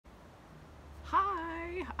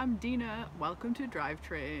Hi, I'm Dina. Welcome to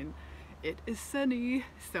Drivetrain. It is sunny,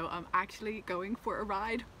 so I'm actually going for a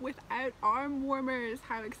ride without arm warmers.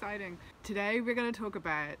 How exciting. Today we're going to talk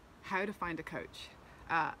about how to find a coach.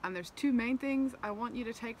 And there's two main things I want you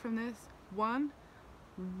to take from this. One,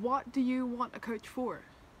 what do you want a coach for?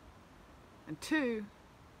 And two,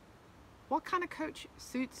 what kind of coach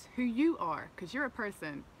suits who you are? Because you're a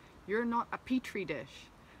person. You're not a petri dish.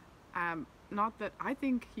 Not that I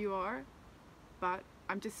think you are, but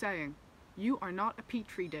I'm just saying, you are not a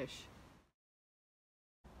petri dish.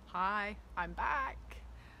 Hi, I'm back.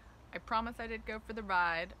 I promise I did go for the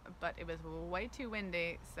ride, but it was way too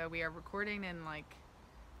windy, so we are recording in like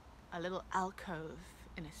a little alcove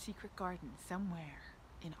in a secret garden somewhere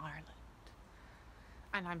in Ireland.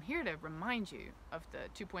 And I'm here to remind you of the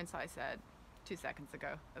 2 points I said 2 seconds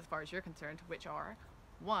ago, as far as you're concerned, which are: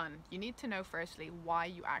 one, you need to know firstly why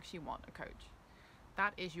you actually want a coach.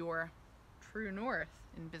 That is your true north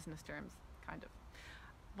in business terms, kind of.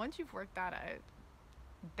 Once you've worked that out,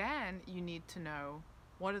 then you need to know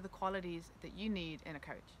what are the qualities that you need in a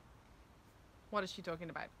coach. What is she talking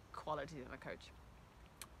about? Qualities of a coach.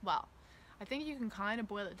 Well, I think you can kind of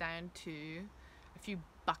boil it down to a few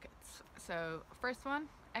buckets. So first one,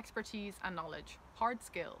 expertise and knowledge, hard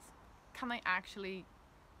skills. Can they actually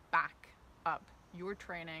back up your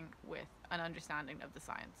training with an understanding of the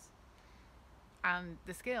science and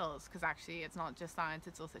the skills? Because actually it's not just science,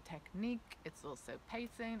 it's also technique, it's also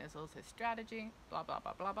pacing, it's also strategy, blah blah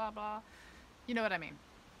blah blah blah blah. You know what I mean.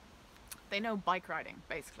 They know bike riding,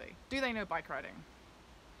 basically. Do they know bike riding?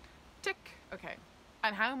 Tick. Okay.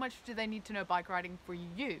 And how much do they need to know bike riding for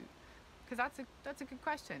you? Because that's a good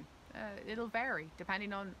question. It'll vary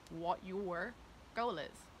depending on what your goal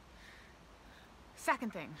is.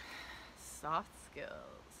 Second thing, soft skills.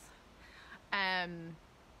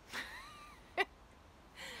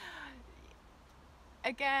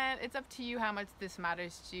 Again, it's up to you how much this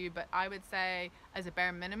matters to you, but I would say as a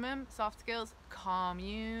bare minimum, soft skills,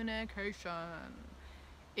 communication.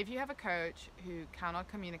 If you have a coach who cannot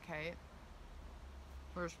communicate,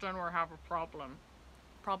 we're still going to have a problem.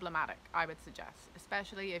 Problematic, I would suggest,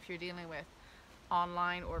 especially if you're dealing with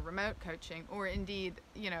online or remote coaching, or indeed,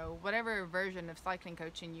 whatever version of cycling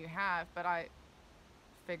coaching you have. But I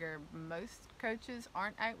figure most coaches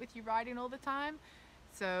aren't out with you riding all the time,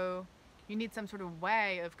 so you need some sort of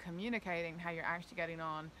way of communicating how you're actually getting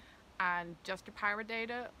on, and just your power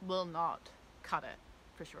data will not cut it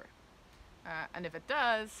for sure. And if it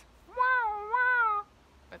does,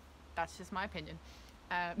 but that's just my opinion.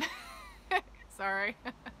 Sorry.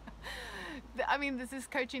 I mean, this is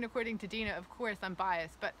coaching according to Dina. Of course I'm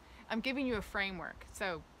biased, but I'm giving you a framework.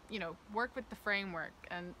 So, work with the framework,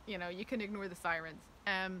 and you can ignore the sirens.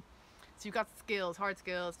 So you've got skills, hard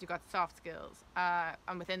skills, you've got soft skills,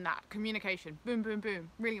 and within that, communication, boom, boom,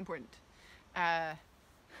 boom, really important. Sorry,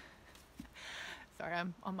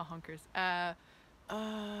 I'm on my hunkers.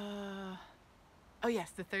 Oh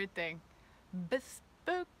yes, the third thing,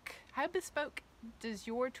 bespoke. How bespoke does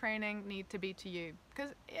your training need to be to you?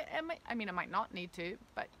 Because it might not need to,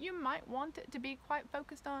 but you might want it to be quite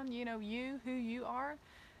focused on, you, who you are,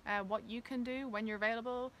 what you can do when you're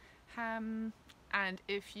available. And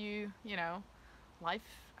if life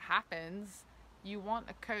happens, you want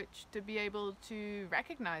a coach to be able to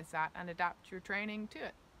recognize that and adapt your training to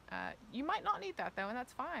it. You might not need that though, and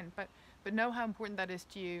that's fine, but know how important that is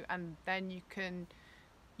to you, and then you can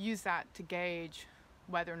use that to gauge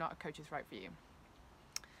whether or not a coach is right for you.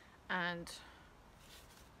 And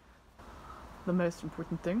the most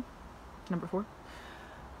important thing, number 4,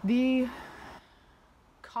 the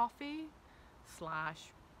coffee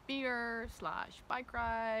 / beer / bike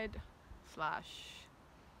ride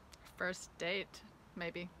 / first date,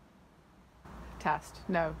 maybe. Test.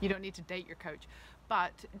 No, you don't need to date your coach,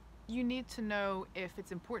 but you need to know if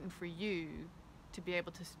it's important for you to be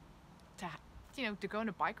able to go on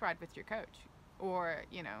a bike ride with your coach, or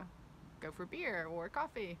go for beer or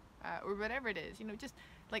coffee, or whatever it is. Just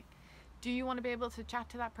like, do you want to be able to chat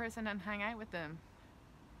to that person and hang out with them?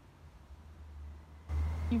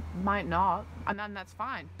 You might not, and then that's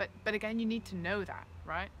fine, but again, you need to know that,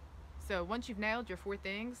 right? So once you've nailed your 4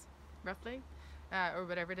 things roughly, or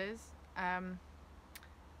whatever it is,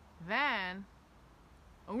 then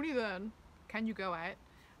only then can you go out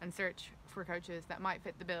and search for coaches that might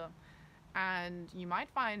fit the bill. And you might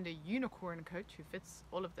find a unicorn coach who fits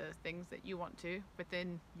all of the things that you want to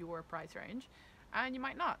within your price range, and you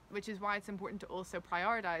might not, which is why it's important to also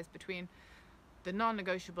prioritize between the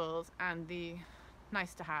non-negotiables and the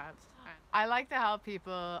nice to haves. I like to help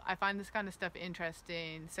people. I find this kind of stuff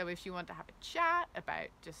interesting. So if you want to have a chat about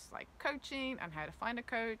just like coaching and how to find a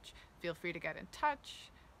coach, feel free to get in touch.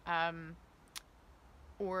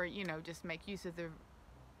 Or, you know, just make use of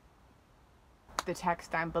the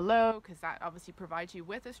text down below, because that obviously provides you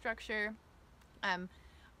with a structure.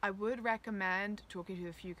 I would recommend talking to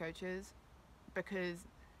a few coaches because,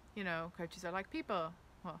 you know, coaches are like people.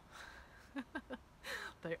 Well,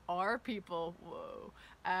 they are people. Whoa.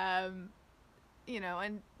 You know,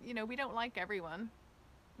 and, you know, we don't like everyone.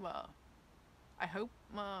 Well, I hope.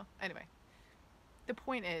 Well, anyway, the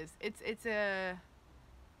point is, it's a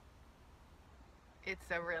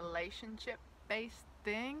relationship based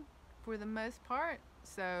thing for the most part.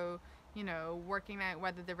 So, you know, working out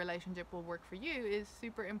whether the relationship will work for you is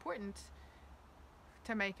super important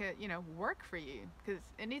to make it, you know, work for you, because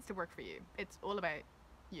it needs to work for you. It's all about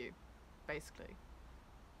you, basically.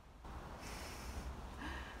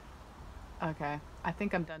 Okay, I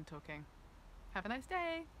think I'm done talking. Have a nice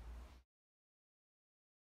day.